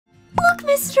Look,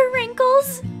 Mr.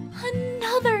 Wrinkles!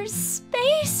 Another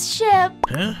spaceship!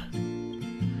 Huh?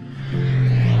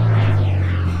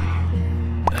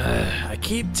 I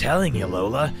keep telling you,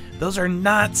 Lola, those are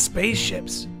not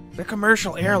spaceships. They're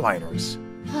commercial airliners.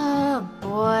 Oh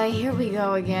boy, here we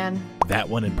go again. That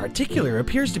one in particular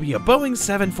appears to be a Boeing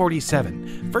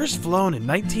 747. First flown in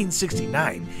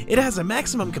 1969, it has a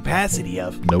maximum capacity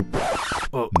of... Nope.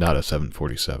 Oh. Not a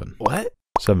 747. What?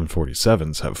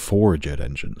 747s have 4 jet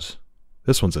engines.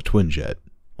 This one's a twin jet,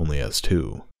 only has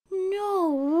 2.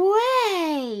 No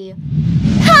way!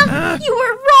 Ha! You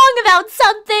were wrong about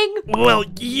something! Well,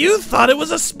 you thought it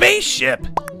was a spaceship!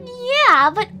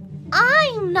 Yeah, but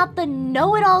I'm not the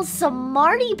know-it-all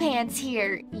smarty pants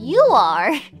here. You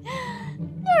are.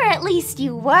 Or at least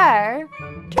you were.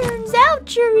 Turns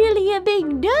out you're really a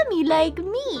big dummy like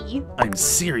me. I'm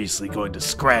seriously going to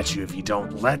scratch you if you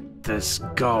don't let this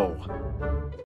go.